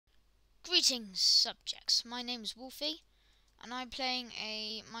Greetings, subjects. My name is Wolffy, and I'm playing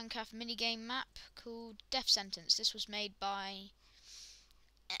a Minecraft minigame map called Death Sentence. This was made by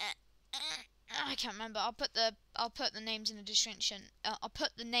I can't remember. I'll put the names in the description. I'll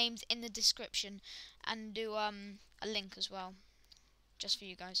put the names in the description and do a link as well, just for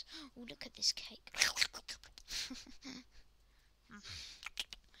you guys. Oh, look at this cake.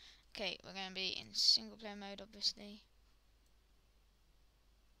 Okay, we're going to be in single player mode, obviously.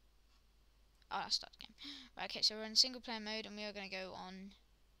 Oh, I'll start the game. Right, okay, so we're in single player mode and we are going to go on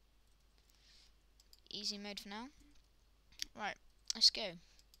easy mode for now. Right, let's go.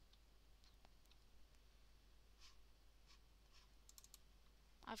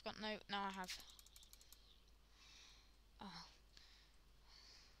 I've got no I have. Oh.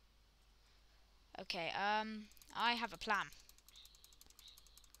 Okay, I have a plan.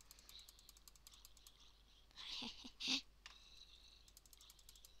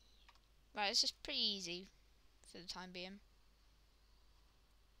 Right, this is pretty easy for the time being.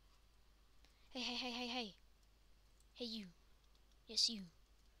 Hey. Hey, you. Yes, you.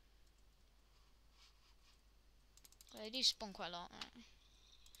 Well, they do spawn quite a lot, right?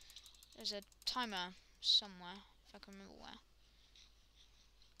 There's a timer somewhere, if I can remember where.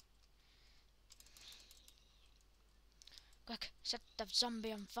 Quick, set the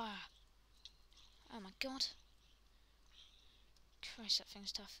zombie on fire. Oh my god. Christ, that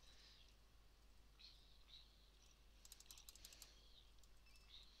thing's tough.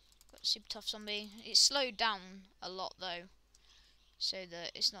 Got a super tough zombie. It's slowed down a lot though, so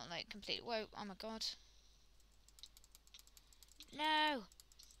that it's not like completely. Whoa! Oh my god! No!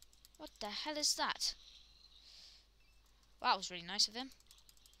 What the hell is that? Well, that was really nice of him.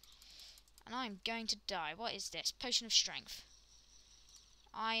 And I'm going to die. What is this? Potion of strength.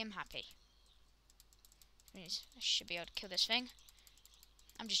 I am happy. I should be able to kill this thing.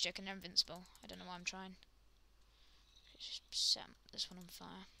 I'm just joking. They're invincible. I don't know why I'm trying. Just set this one on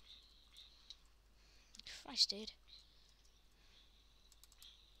fire. Christ, dude.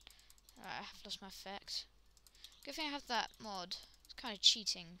 Alright, I have lost my effect. Good thing I have that mod. It's kind of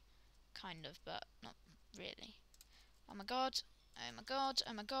cheating. Kind of, but not really. Oh my god. Oh my god.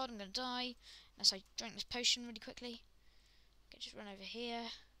 Oh my god. I'm gonna die. Unless I drink this potion really quickly. Okay, just run over here.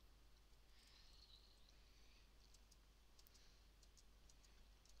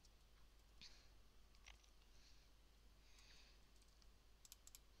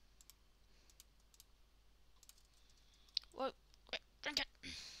 Whoa. Quick, drink it.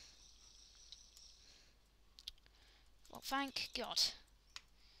 Well, thank God.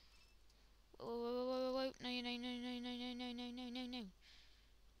 Whoa. No.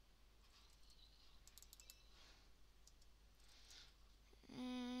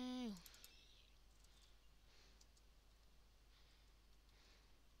 No.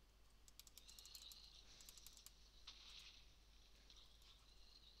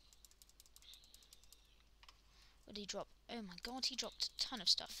 What did he drop? Oh my god, he dropped a ton of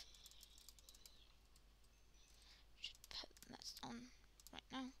stuff. Should put that on right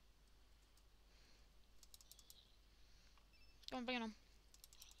now. Go on, bring it on.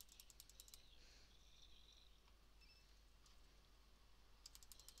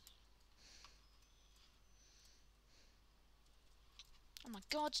 Oh my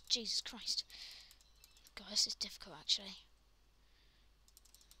god, Jesus Christ. God, this is difficult actually.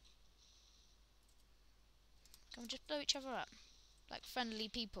 Can we just blow each other up? Like friendly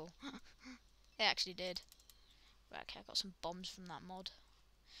people. They actually did. Right, okay, I got some bombs from that mod.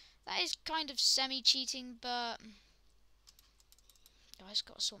 That is kind of semi-cheating, but I just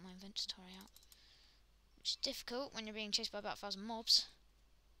got to sort my inventory out. Which is difficult when you're being chased by about 1,000 mobs.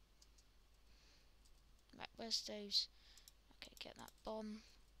 Right, where's those? Okay, get that bomb.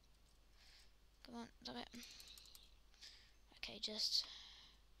 Come on, stop it. Okay, just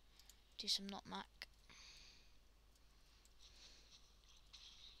do some knockback.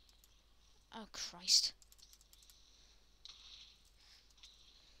 Oh, Christ.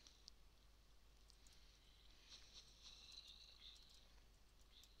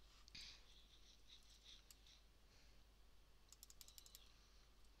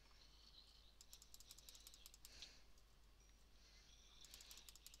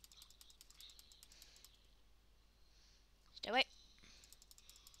 Stay away.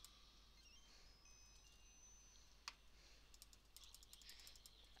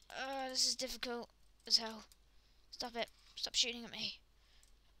 This is difficult as hell. Stop it. Stop shooting at me.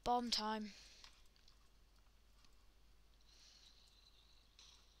 Bomb time.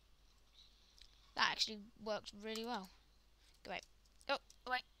 That actually worked really well. Go away. Go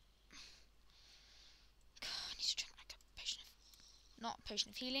away. God, I need to drink like a potion of... Not a potion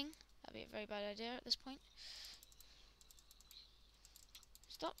of healing. That'd be a very bad idea at this point.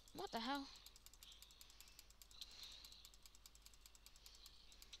 Stop. What the hell?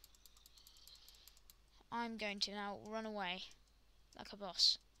 I'm going to now run away like a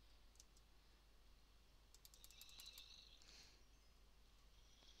boss.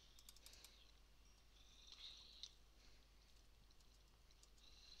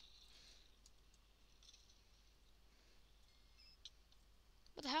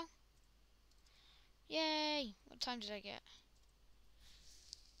 What the hell? Yay! What time did I get?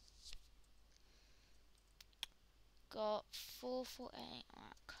 Got 448.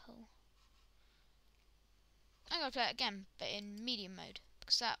 Alright, cool. I'm gonna play it again, but in medium mode,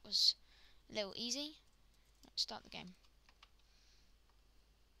 because that was a little easy. Let's start the game.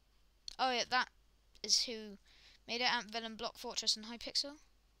 Oh yeah, that is who made it. Ant Villain, Block Fortress, and Hypixel.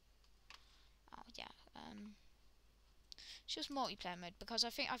 Oh yeah. It's just multiplayer mode, because I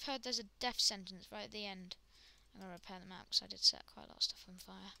think I've heard there's a death sentence right at the end. I'm gonna repair them out because I did set quite a lot of stuff on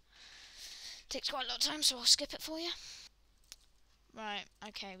fire. Takes quite a lot of time, so I'll skip it for you. Right,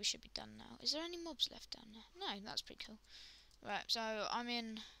 okay, we should be done now. Is there any mobs left down there? No, that's pretty cool. Right, so I'm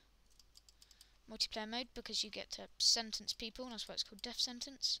in multiplayer mode because you get to sentence people, and that's why it's called death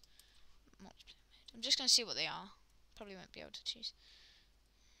sentence. Multiplayer mode. I'm just going to see what they are. Probably won't be able to choose.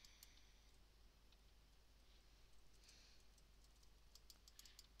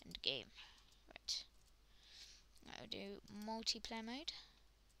 End game. Right. I'll do multiplayer mode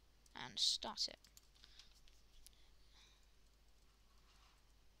and start it.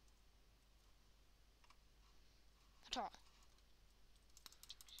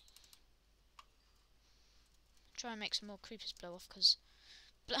 Try and make some more creepers blow off, because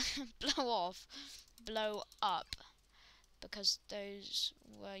blow up, because those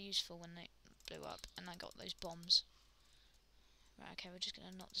were useful when they blew up, and I got those bombs. Right, okay, we're just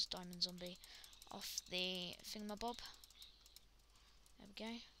gonna knock this diamond zombie off the thingamabob. There we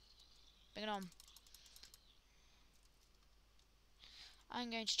go. Bring it on. I'm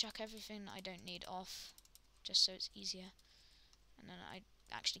going to chuck everything that I don't need off, just so it's easier, and then I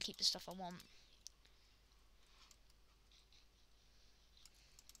actually keep the stuff I want.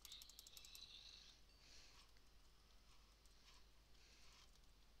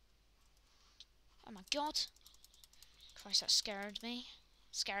 Oh my god! Christ, that scared me.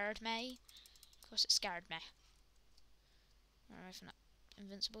 Scared me. Of course it scared me. Alright, from that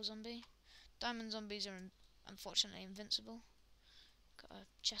invincible zombie. Diamond zombies are unfortunately invincible. Got a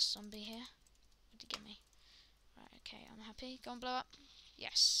chest zombie here. What did he give me? Right, okay, I'm happy. Go on, blow up.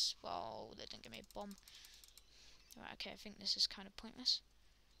 Yes. Whoa, they didn't give me a bomb. Right, okay, I think this is kind of pointless.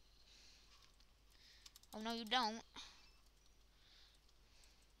 Oh no, you don't.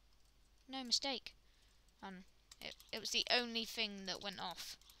 No mistake. It was the only thing that went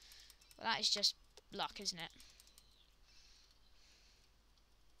off. Well, that is just luck, isn't it?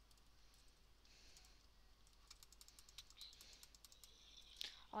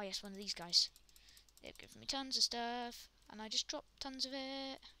 Oh yes, one of these guys. They've given me tons of stuff, and I just dropped tons of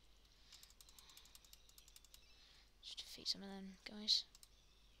it. Just defeat some of them guys.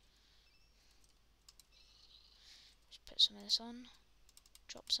 Just put some of this on.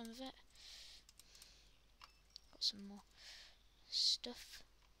 Drop some of it. Got some more stuff.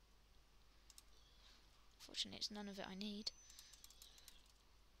 Fortunately, it's none of it I need.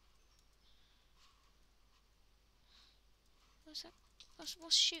 What's that?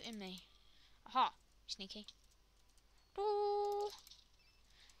 What's shooting me? Aha! Sneaky. Ooh.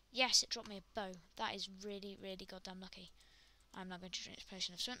 Yes, it dropped me a bow. That is really, really goddamn lucky. I'm now going to drink this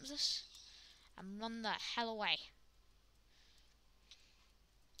potion of Swimpus and run the hell away.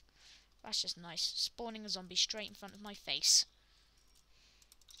 That's just nice. Spawning a zombie straight in front of my face.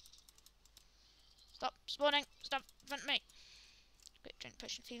 Stop spawning! Stop in front of me! Quick drink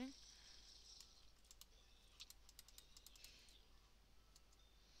potion feeling.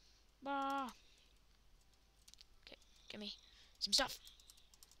 Bah! Okay, give me some stuff.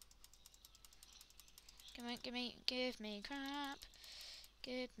 Give me crap. Give me crap.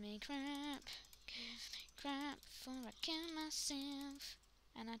 Give me crap before I kill myself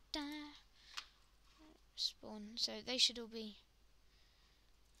and I die. Spawn. So they should all be.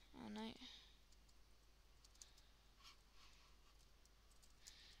 Oh no.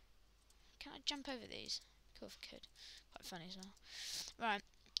 Can I jump over these? Cool if I could. Quite funny as well. Right.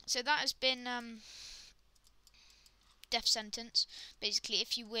 So that has been death sentence. Basically,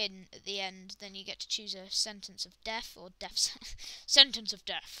 if you win at the end, then you get to choose a sentence of death or sentence of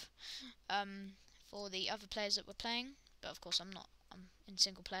death for the other players that were playing. But of course, I'm in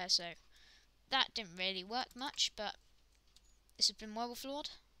single player, so that didn't really work much. But this has been Werewolf Lord.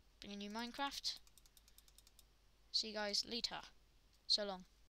 bringing you Minecraft. See you guys later. So long.